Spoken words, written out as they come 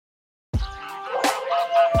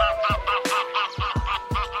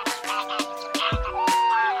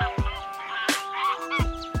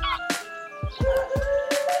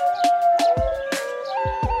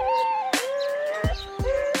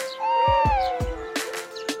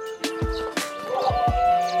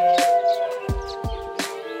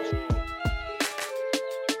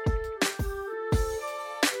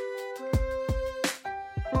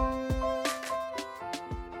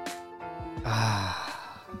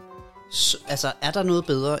Altså, er der noget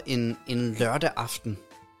bedre end en lørdag aften?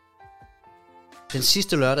 Den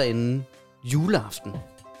sidste lørdag inden juleaften.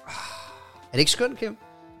 Er det ikke skønt, Kim?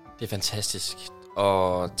 Det er fantastisk.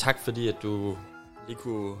 Og tak fordi, at du lige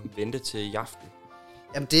kunne vente til i aften.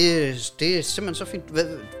 Jamen, det er simpelthen så fint.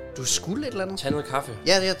 Du skulle et eller andet? Tag noget kaffe.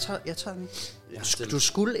 Ja, jeg tager den. Du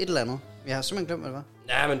skulle et eller andet. Jeg har simpelthen glemt, hvad det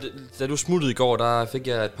var. Ja, men da du smuttede i går, der fik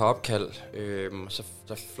jeg et par opkald. Så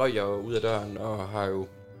fløj jeg jo ud af døren og har jo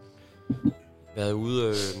været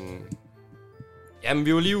ude... Jamen,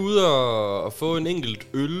 vi var lige ude og få en enkelt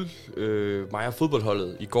øl, mig og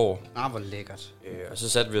fodboldholdet, i går. Hvor lækkert. Og så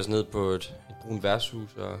satte vi os ned på et brunt værtshus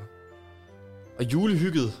og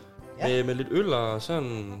julehygget med lidt øl og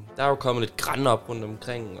sådan. Der er jo kommet lidt græn op rundt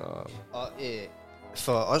omkring. Og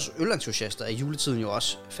for os ølentusiaster er juletiden jo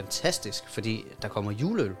også fantastisk, fordi der kommer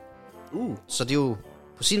juleøl. Så det er jo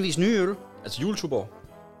på sin vis nye øl. Altså juletuborg?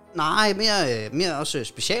 Nej, mere også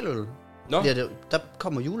specialøl. Nå. Der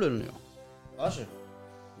kommer juleøl jo. Også.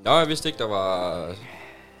 Nå, jeg vidste ikke, der var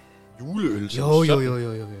juleøl. Jo.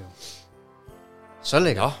 Så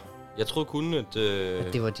lækkert. Nå, jeg troede kun, at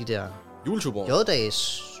det var de der juletuborg.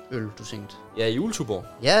 J-dages øl, du tænkte. Ja, juletuborg.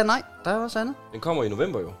 Ja, nej, der er også andet. Den kommer i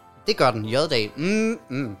november jo. Det gør den, J-dag.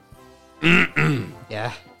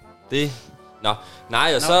 Ja. Det. Nå,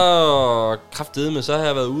 nej, og så kraftedeme, så har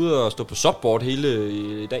jeg været ude og stå på subboard hele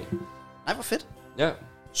i dag. Nej, hvor fedt. Ja.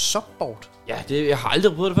 Subboard? Ja, jeg har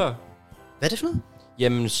aldrig prøvet det før. Hvad er det for noget?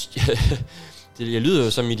 Jamen, jeg lyder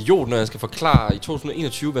jo som en idiot, når jeg skal forklare i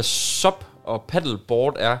 2021, hvad sub og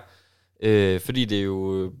paddleboard er. Fordi det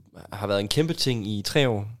jo har været en kæmpe ting i 3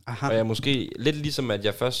 år. Aha. Og jeg måske lidt ligesom, at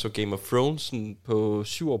jeg først så Game of Thrones på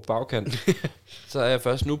 7 år på bagkant. Så har jeg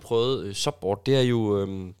først nu prøvet subboard. Det er jo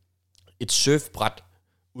et surfbræt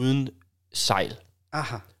uden sejl.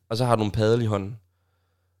 Aha. Og så har du en paddel i hånden.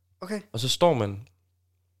 Okay. Og så står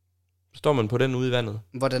man på den ude i vandet.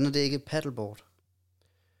 Hvordan er det ikke et paddleboard?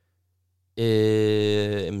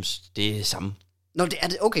 Det er samme. Nå, det er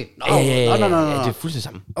det. Okay. Nå, Nå. Ja, det er fuldstændig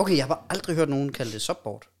samme. Okay, jeg har aldrig hørt nogen kalde det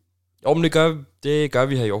subboard. Jo, men det gør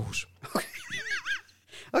vi her i Aarhus.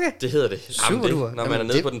 Okay. Det hedder det. Super duper. Når man er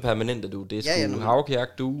nede på den permanente, du. Det er sgu havkajak,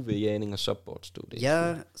 duejaning og subboards, du.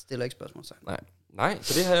 Jeg stiller ikke spørgsmål til. Nej,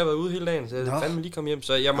 så det har jeg været ude hele dagen, så jeg fandme lige kom hjem.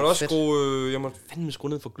 Så jeg må også fandme skrue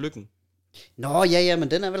ned for gløggen. Nå, ja,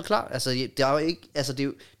 men den er vel klar. Altså, det er jo ikke... Altså, det er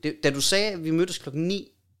jo, da du sagde, at vi mødtes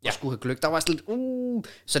 9 og skulle have gløgg, der var sådan lidt...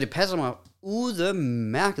 Så det passer mig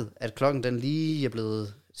udmærket, at klokken den lige er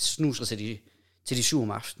blevet snuset til de 7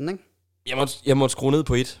 om aftenen, ikke? Jeg måtte skrue ned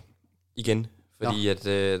på 1 igen, fordi at,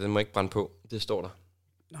 den må ikke brænde på. Det står der.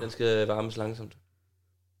 Nå. Den skal varmes langsomt.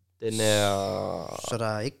 Den er... Så der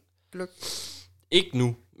er ikke gløgg? Ikke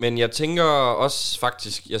nu, men jeg tænker også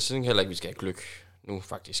faktisk... Jeg synes heller ikke, vi skal have gløgg nu,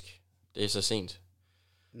 faktisk. Det er så sent.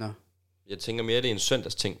 Nå. Jeg tænker mere, det er en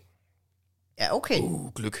søndagsting. Ja, okay.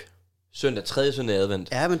 Gløgg. Søndag, 3. søndag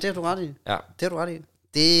advent. Ja, men det har du ret i. Ja. Det har du ret i.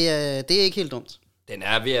 Det er ikke helt dumt. Den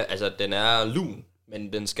er lun,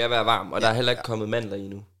 men den skal være varm, og der er heller ikke kommet mandler i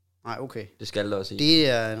nu. Nej, okay. Det skal der også i. Det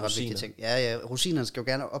er en ret vigtig ting. Ja, rosinerne skal jo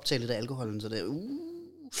gerne optage lidt af alkoholen, så det er...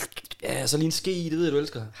 Ja, så lige en ske i, det ved jeg, du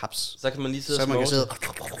elsker. Haps. Så kan man lige sidde så og man kan sidde.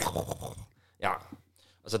 Ja.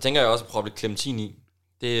 Og så tænker jeg også at proppe lidt clementin i.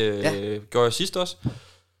 Det gjorde jeg sidst også.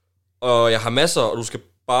 Og jeg har masser, og du skal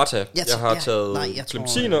bare tage. Jeg har taget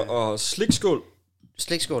clementiner og slikskål.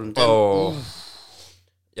 Slikskålen, og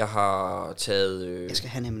jeg har taget... jeg skal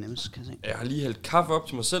have en M&M's, kan jeg se. Jeg har lige hældt kaffe op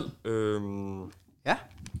til mig selv. Ja.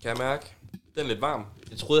 Kan jeg mærke? Den er lidt varm.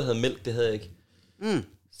 Jeg troede, jeg havde mælk, det havde jeg ikke.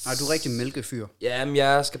 Nej, du er rigtig mælkefyr. Ja, men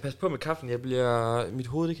jeg skal passe på med kaffen. Mit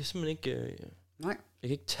hoved, det kan simpelthen ikke... Nej. Jeg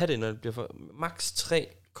kan ikke tage det, når det bliver for... Max 3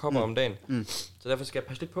 kopper om dagen. Så derfor skal jeg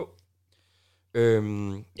passe lidt på.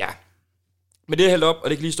 Ja. Men det er hældt op, og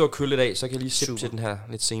det kan lige stå og køle lidt af, så kan jeg lige sætte til den her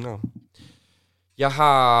lidt senere. Jeg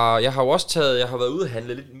har jo også jeg har været ude og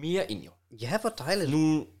handle lidt mere ind, jo. Ja, hvor dejligt.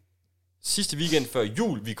 Nu, sidste weekend før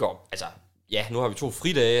jul, vi går... Altså, ja, nu har vi 2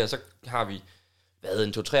 fridage, og så har vi...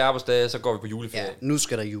 en 2-3 arbejdsdage, så går vi på juleferie. Ja, nu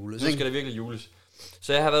skal der jules, Nu skal der virkelig jules.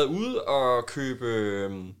 Så jeg har været ude og købe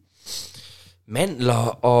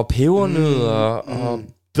mandler og pebernødder og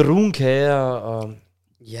brunkager og...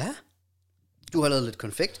 Ja. Du har lavet lidt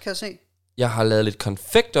konfekt, kan jeg se. Jeg har lavet lidt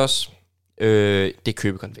konfekt også. Det er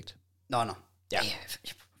købekonfekt. Nå. Ja.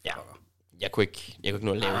 Jeg kunne ikke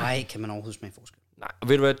nå at lave. Nej, kan man overhovedet smage forskel? Nej, og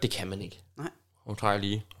ved du hvad, det kan man ikke. Nej. Nu tager jeg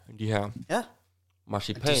lige de her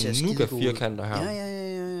marcipan nougat firkanter her.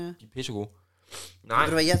 Ja. De er pissegode. Nej. Ved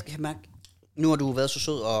du hvad, jeg kan mærke, nu har du været så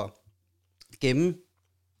sød at gemme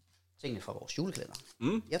tingene fra vores julekalender.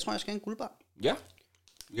 Jeg tror, jeg skal have en guldbar. Ja.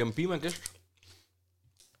 Jamen, be my guest.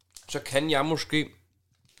 Så kan jeg måske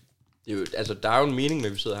Det er jo, altså, der er jo en mening med,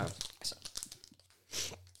 at vi sidder her. Altså,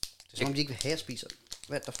 det er som om, de ikke vil have, at spiser.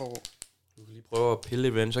 Hvad der foregår? Du kan lige prøve at pille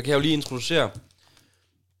lidt ved den. Så kan jeg jo lige introducere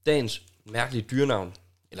dagens mærkelige dyrenavn.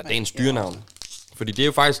 Eller dagens dyrenavn. Fordi det er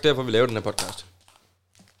jo faktisk derfor, vi laver den her podcast.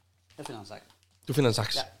 Jeg finder en saks. Du finder en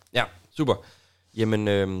saks? Ja. Ja, super. Jamen,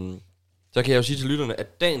 så kan jeg jo sige til lytterne,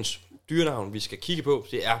 at dagens dyrenavn, vi skal kigge på,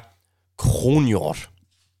 det er kronhjort.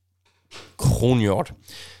 Kronhjort.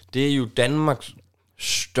 Det er jo Danmarks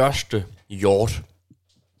største hjort.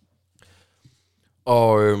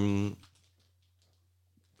 Og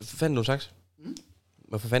hvorfor fanden du saks?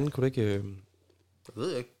 Hvorfor fanden kunne du ikke... Det ved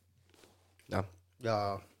jeg ikke. Ja.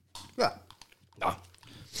 Ja. Nå.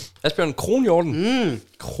 Asbjørn, kronhjorten.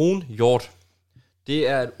 Kronhjort. Det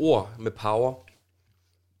er et ord med power.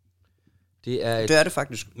 Det er et Det er det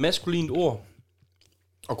faktisk. maskulint ord.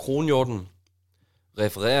 Og kronhjorten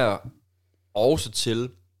refererer også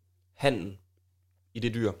til hannen i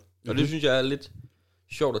det dyr. Og det synes jeg er lidt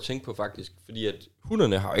sjovt at tænke på faktisk. Fordi at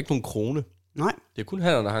hunderne har jo ikke nogen krone. Nej. Det er kun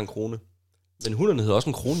hannerne, der har en krone. Men hunderne hedder også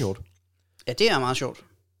en kronhjort. Ja, det er meget sjovt.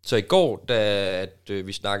 Så i går, da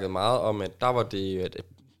vi snakkede meget om, at der var det at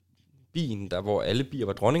bien, der hvor alle bier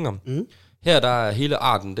var dronninger. Her der er hele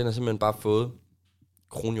arten, den har simpelthen bare fået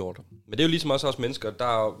kronhjorter. Men det er jo ligesom også os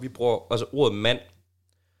mennesker, vi bruger, altså ordet mand,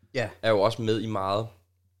 er jo også med i meget,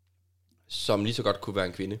 som lige så godt kunne være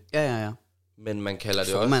en kvinde. Ja. Men man kalder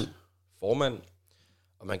det Formand. også formand,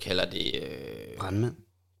 og man kalder det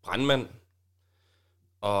brandmand,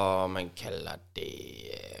 og man kalder det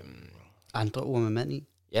Andre ord med mand i.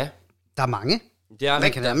 ja. Der er mange. Det er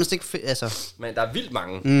Man kan nærmest ikke... Altså. Men der er vildt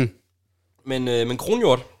mange. Men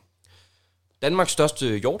kronhjort, Danmarks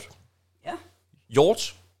største hjort. Ja.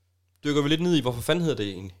 Hjort, dykker vi lidt ned i, hvorfor fanden hedder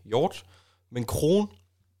det en hjort. Men kron,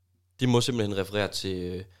 det må simpelthen referere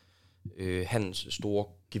til hans store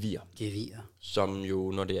gevir. Gevir. Som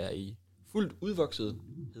jo, når det er i fuldt udvokset,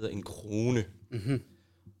 hedder en krone.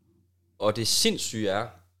 Og det sindssyge er,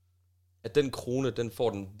 at den krone, den får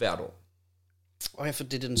den hvert år. Ja, for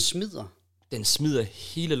det er den smider. Den smider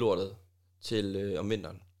hele lortet til om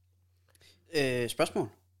vinteren. Spørgsmål.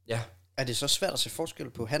 Ja. Er det så svært at se forskel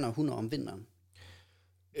på han og hunder om vinteren?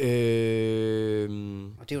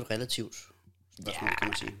 Og det er jo et relativt spørgsmål, kan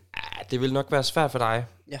man sige. Det vil nok være svært for dig.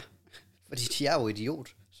 Ja, fordi de er jo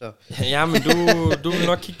idiot. Så. Ja, men du vil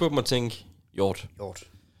nok kigge på dem og tænke, hjort.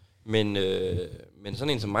 Men sådan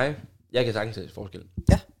en som mig, jeg kan sagtens se forskel.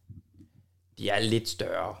 Ja. De er lidt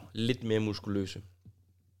større, lidt mere muskuløse.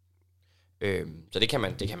 Så det kan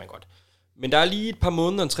man godt. Men der er lige et par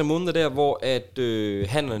måneder, 3 måneder der, hvor at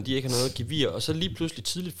hannerne, de ikke har noget gevir, og så lige pludselig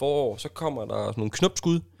tidligt forår, så kommer der sådan nogle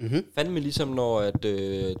knopskud. Fandme ligesom når at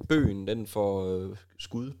bøgen, den får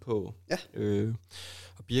skud på,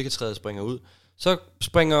 og birketræet springer ud. Så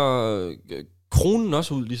springer kronen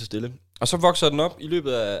også ud lige så stille. Og så vokser den op i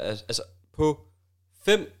løbet af, altså på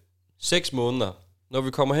 5-6 måneder, når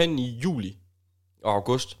vi kommer hen i juli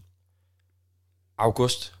og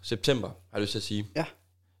september, har jeg lyst til at sige. Ja.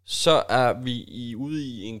 Så er vi ude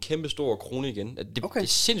i en kæmpe stor krone igen. Det er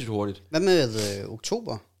sindssygt hurtigt. Hvad med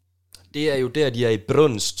oktober? Det er jo der, de er i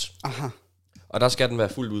brunst. Aha. Og der skal den være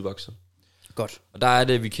fuldt udvokset. Godt. Og der er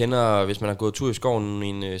det, vi kender, hvis man har gået tur i skoven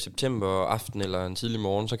en september aften eller en tidlig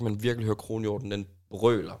morgen, så kan man virkelig høre kronhjorten, den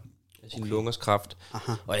brøler af sin lungers kraft.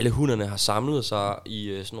 Aha. Og alle hunderne har samlet sig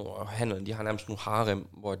i sådan nogle handler. De har nærmest nogle harem,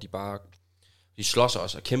 hvor de slås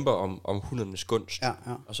også og kæmper om hundernes gunst. Ja.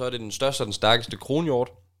 Og så er det den største og den stærkeste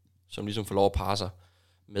kronhjort, som ligesom får lov at parre sig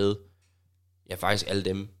med, faktisk alle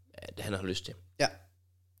dem, han har lyst til. Ja.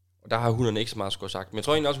 Og der har hunderne ikke så meget skulle sagt. Men jeg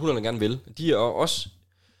tror egentlig også, at hunderne gerne vil. De er også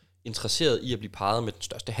interesseret i at blive parret med den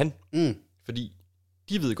største han. Fordi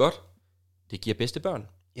de ved godt, det giver bedste børn.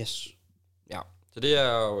 Yes. Ja, så det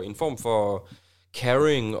er jo en form for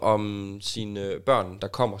caring om sine børn, der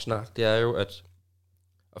kommer snart. Det er jo at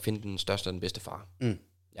finde den største og den bedste far.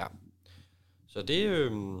 Ja. Så det er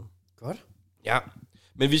godt. Ja.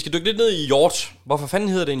 Men vi skal dykke lidt ned i hjort. Hvorfor fanden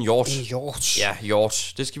hedder det en hjort? En hjort. Ja,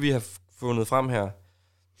 hjort. Det skal vi have fundet frem her.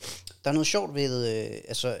 Der er noget sjovt ved,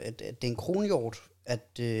 at det er en kronhjort,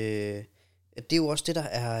 at det er jo også det, der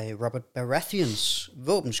er Robert Baratheons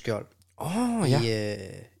våbenskjold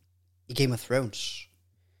i Game of Thrones.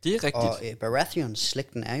 Det er rigtigt. Og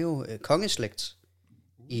Baratheons-slægten er jo kongeslægt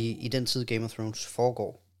i den tid Game of Thrones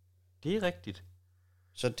foregår. Det er rigtigt.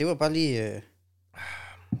 Så det var bare lige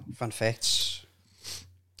fun facts.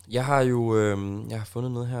 Jeg har jo jeg har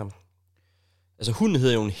fundet noget her. Altså hunden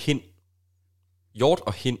hedder jo en hind. Hjort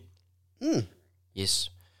og hind.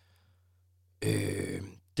 Yes.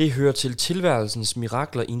 Det hører til tilværelsens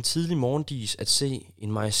mirakler i en tidlig morgendis at se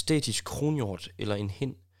en majestætisk kronhjort eller en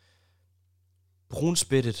hind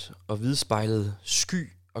brunspættet og hvidspejlet sky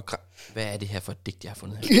og hvad er det her for et digt, jeg har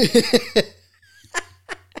fundet her?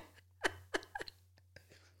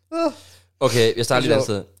 Okay, jeg starter lige et andet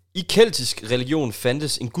sted. I keltisk religion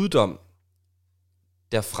fandtes en guddom,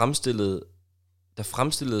 der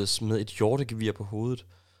fremstilledes med et hjortegevir på hovedet,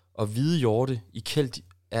 og hvide hjorte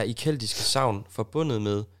er i keltiske sagn forbundet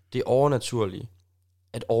med det overnaturlige,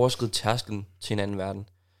 at overskride tærsklen til en anden verden.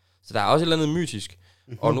 Så der er også et eller andet mytisk.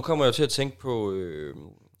 Mm-hmm. Og nu kommer jeg til at tænke på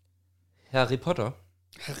Harry Potter.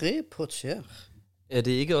 Harry Potter? Er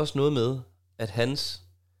det ikke også noget med, at hans...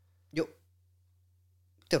 Jo,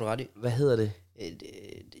 det har du ret i. Hvad hedder det?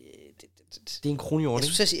 Det er en kronhjort, jeg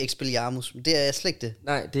skulle til at sige Expelliarmus, men det er slet ikke det.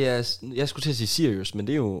 Nej, det er... Jeg skulle til at sige Sirius, men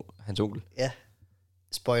det er jo hans onkel. Ja.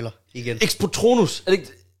 Spoiler igen. Expotronus! Er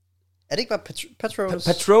det ikke bare Patronus?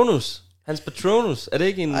 Patronus! Hans Patronus! Er det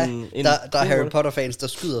ikke en... Nej, der er Harry Potter-fans, der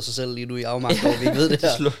skyder sig selv lige nu i afmagt, hvor vi ikke ved det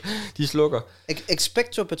her. De slukker.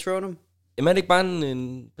 Expecto Patronum? Jamen er det ikke bare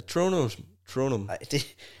en Patronus? Nej, det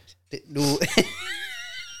nu...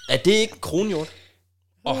 Er det ikke kronhjort?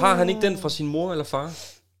 Og har han ikke den fra sin mor eller far?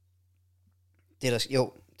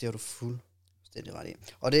 Jo, det har du fuldstændig ret i.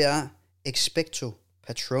 Og det er Expecto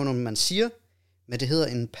Patronum, man siger, men det hedder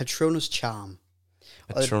en Patronus Charm.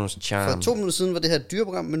 Patronus Charm. For 2 minutter siden var det her et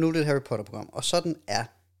dyreprogram, men nu er det et Harry Potter-program. Og sådan er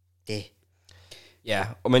det. Ja,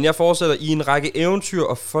 men jeg fortsætter. I en række eventyr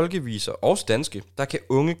og folkeviser, også danske, der kan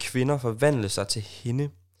unge kvinder forvandle sig til hende.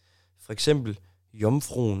 For eksempel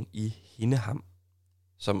Jomfruen i Hindeham,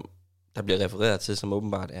 som der bliver refereret til, som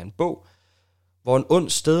åbenbart er en bog, hvor en ond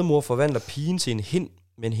stedmor forvandler pigen til en hind,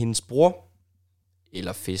 men hendes bror,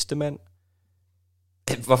 eller festemand,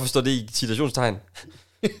 hvorfor står det i citationstegn?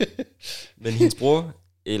 Men hendes bror,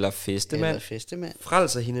 eller festemand,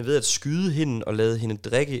 frelser hende ved at skyde hende og lade hende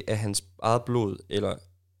drikke af hans eget blod, eller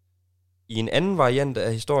i en anden variant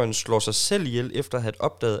af historien slår sig selv ihjel efter at have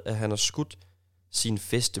opdaget, at han har skudt sin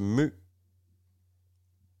feste mø.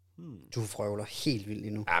 Du frøvler helt vildt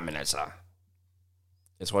lige nu. Ja, men altså,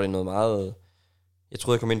 jeg tror, det er noget meget... Jeg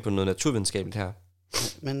troede, jeg kom ind på noget naturvidenskabeligt her.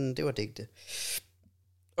 Men det var det ikke det.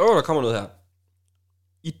 Der kommer noget her.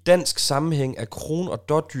 I dansk sammenhæng er kron- og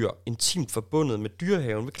dådyr intimt forbundet med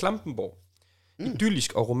dyrehaven ved Klampenborg.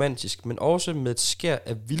 Idyllisk og romantisk, men også med et skær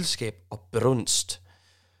af vildskab og brunst,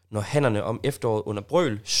 når hannerne om efteråret under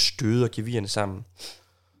brøl støder gevirerne sammen.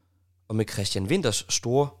 Og med Christian Winthers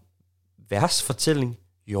store versfortælling,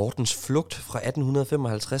 Hjortens flugt fra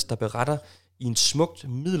 1855, der beretter i en smukt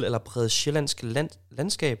middelalderpræget sjællandsk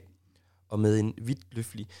landskab, og med en vidt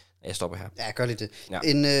løflig... Jeg stopper her. Ja, gør lige det. Ja.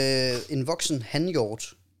 En voksen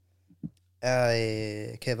hanhjort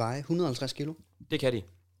kan veje 150 kilo. Det kan de.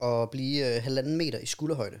 Og blive 1,5 meter i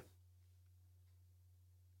skulderhøjde.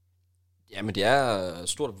 Ja, men det er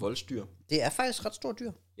stort voldsdyr. Det er faktisk ret stort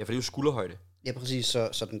dyr. Ja, for det er jo skulderhøjde. Ja, præcis.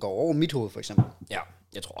 Så den går over mit hoved, for eksempel. Ja,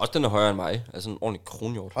 jeg tror også, den er højere end mig. Altså en ordentlig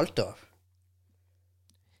kronhjort. Hold da op.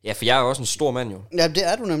 Ja, for jeg er jo også en stor mand, jo. Ja, det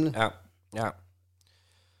er du nemlig. Ja.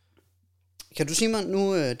 Kan du sige mig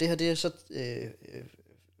nu, det her det er så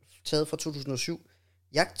taget fra 2007.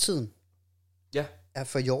 Jagttiden er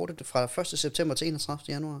for hjorte fra 1. september til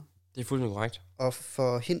 31. januar. Det er fuldstændig korrekt. Og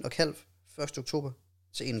for hind og kalv 1. oktober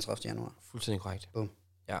til 31. januar. Fuldstændig korrekt. Boom.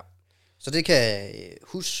 Ja. Så det kan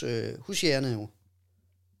husjægerne jo.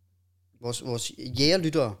 Vores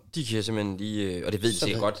jægerlyttere. De kan simpelthen lige, og det ved de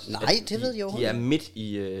sikkert godt. Nej, det ved de jo. De er midt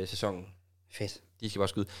i sæsonen. Fedt. De skal bare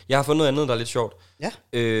skyde. Jeg har fundet noget andet, der er lidt sjovt. Ja.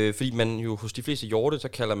 Fordi man jo hos de fleste hjorte, så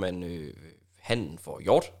kalder man hannen for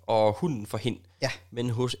hjort, og hunden for hind. Ja. Men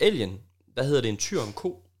hos elgen, der hedder det en tyr og en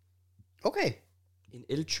ko. Okay. En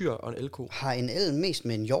eltyr og en elko. Har en el mest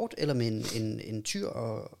med en hjort, eller med en tyr,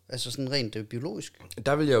 og, altså sådan rent biologisk?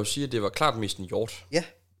 Der vil jeg jo sige, at det var klart mest en hjort. Ja.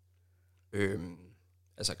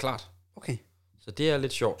 Altså klart. Okay. Så det er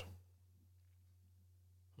lidt sjovt.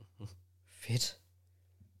 Fedt.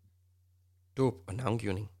 Dåb og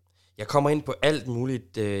navngivning. Jeg kommer ind på alt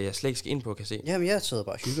muligt, jeg slet ikke skal ind på, kan jeg se. Jamen, jeg sidder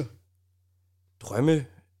bare og hygger. Drømme.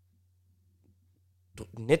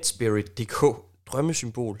 Netspirit.dk.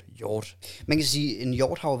 Drømmesymbol. Hjort. Man kan sige, at en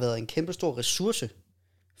hjort har jo været en kæmpe stor ressource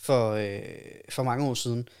for mange år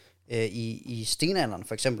siden. I stenalderen,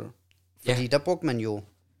 for eksempel. Fordi der brugte man jo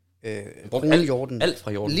kronhjorten. Alt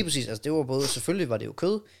fra hjorten. Lige præcis. Altså, det var både, selvfølgelig var det jo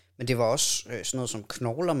kød, men det var også sådan noget som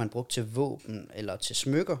knogler, man brugte til våben eller til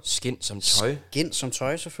smykker. Skind som tøj. Skind som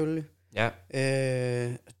tøj, selvfølgelig. Ja.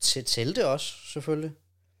 Til telte også, selvfølgelig.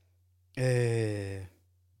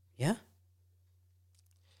 Ja.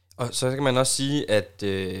 Og så kan man også sige, at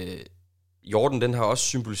hjorten, den har også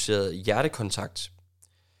symboliseret hjertekontakt,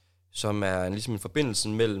 som er ligesom en forbindelse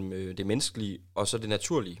mellem det menneskelige og så det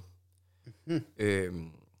naturlige.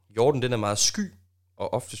 Hjorten, den er meget sky,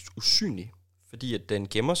 og oftest usynlig, fordi at den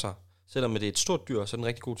gemmer sig. Selvom det er et stort dyr, så er den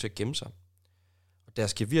rigtig god til at gemme sig. Og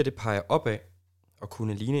deres gevir, det peger opad og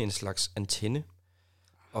kunne ligne en slags antenne,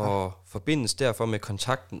 og forbindes derfor med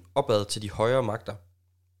kontakten opad til de højere magter,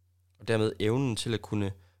 og dermed evnen til at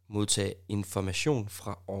kunne modtage information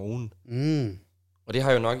fra oven. Og det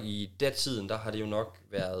har jo nok, i datiden, der har det jo nok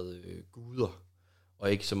været guder,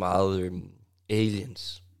 og ikke så meget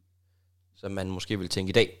aliens, som man måske vil tænke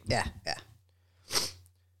i dag. Ja.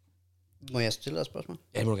 Må jeg stille dig et spørgsmål?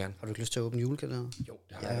 Ja, det må du gerne. Har du ikke lyst til at åbne julekalender? Jo,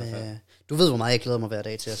 det har jeg i hvert fald. Du ved, hvor meget jeg glæder mig hver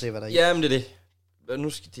dag til at se, hvad der er i. Ja, men det er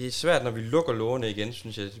det. Det er svært, når vi lukker lårene igen,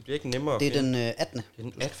 synes jeg. Det bliver ikke nemmere. Det er den 18. Det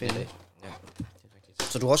er den 18. dag. Ja, det er rigtigt.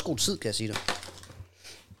 Så du har også god tid, kan jeg sige dig.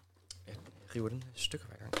 Jeg river den stykker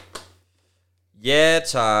hver gang. Ja,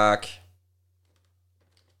 tak.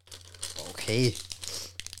 Okay.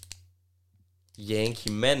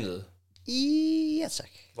 Yankee Mandel. Ja, tak.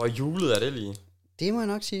 Hvor julet er det lige? Det må jeg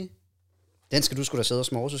nok sige. Den skal du sgu da sidde og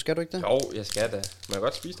smorse, skal du ikke det? Jo, jeg skal da. Må jeg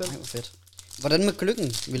godt spise den? Nej, hvor fedt. Hvordan med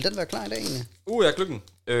gløggen? Vil den være klar i dag egentlig? Jeg er gløggen.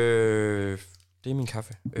 Det er min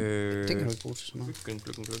kaffe. Det kan du ikke bruge til så meget.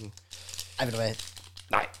 Gløggen. Ej, ved du hvad?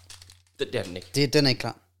 Nej, det er den ikke. Den er ikke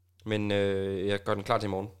klar. Men jeg gør den klar til i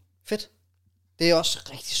morgen. Fedt. Det er også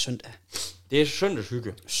rigtig søndag. Det er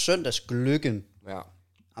søndagshygge. Søndagsgløggen. Ja.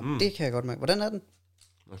 Jamen, det kan jeg godt mærke. Hvordan er den?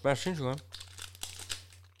 Den smager sindssygt godt.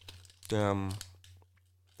 Der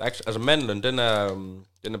er ikke, altså mandlen, den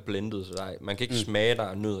er blendet, så man kan ikke smage, der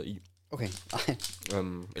er nødder i. Okay, nej.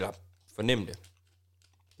 Eller fornemme det.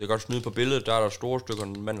 Det kan godt snyde på billedet, der er der store stykker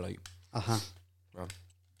mandler i. Aha. Ja.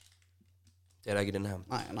 Det er der ikke i den her.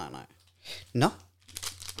 Nej. Nå.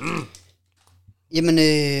 Jamen,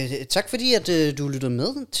 tak fordi, at du lyttede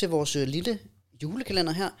med til vores lille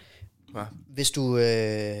julekalender her. Ja. Hvis du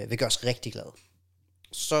vil gøre os rigtig glad,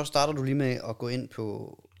 så starter du lige med at gå ind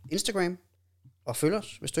på Instagram og følge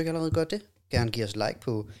os, hvis du ikke allerede gør det. Gerne give os like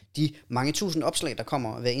på de mange tusind opslag, der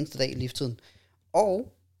kommer hver eneste dag i lige for tiden.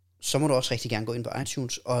 Og så må du også rigtig gerne gå ind på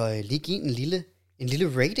iTunes og lige give en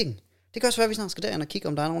lille rating. Det kan også være, at vi snart skal derind og kigge,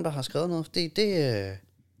 om der er nogen, der har skrevet noget. Det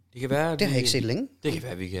kan være, det har jeg ikke set længe. Det kan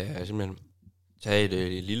være, at vi kan simpelthen tage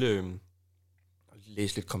et lille...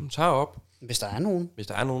 læse lidt kommentarer op. Hvis der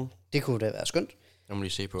er nogen. Det kunne da være skønt. Jeg må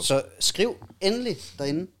lige se på. Så skriv endelig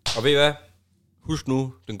derinde. Og ved I hvad? Husk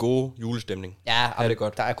nu den gode julestemning. Ja, er det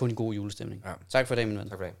godt. Der er kun en god julestemning. Ja. Tak for det, min ven.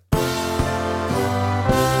 Tak for det.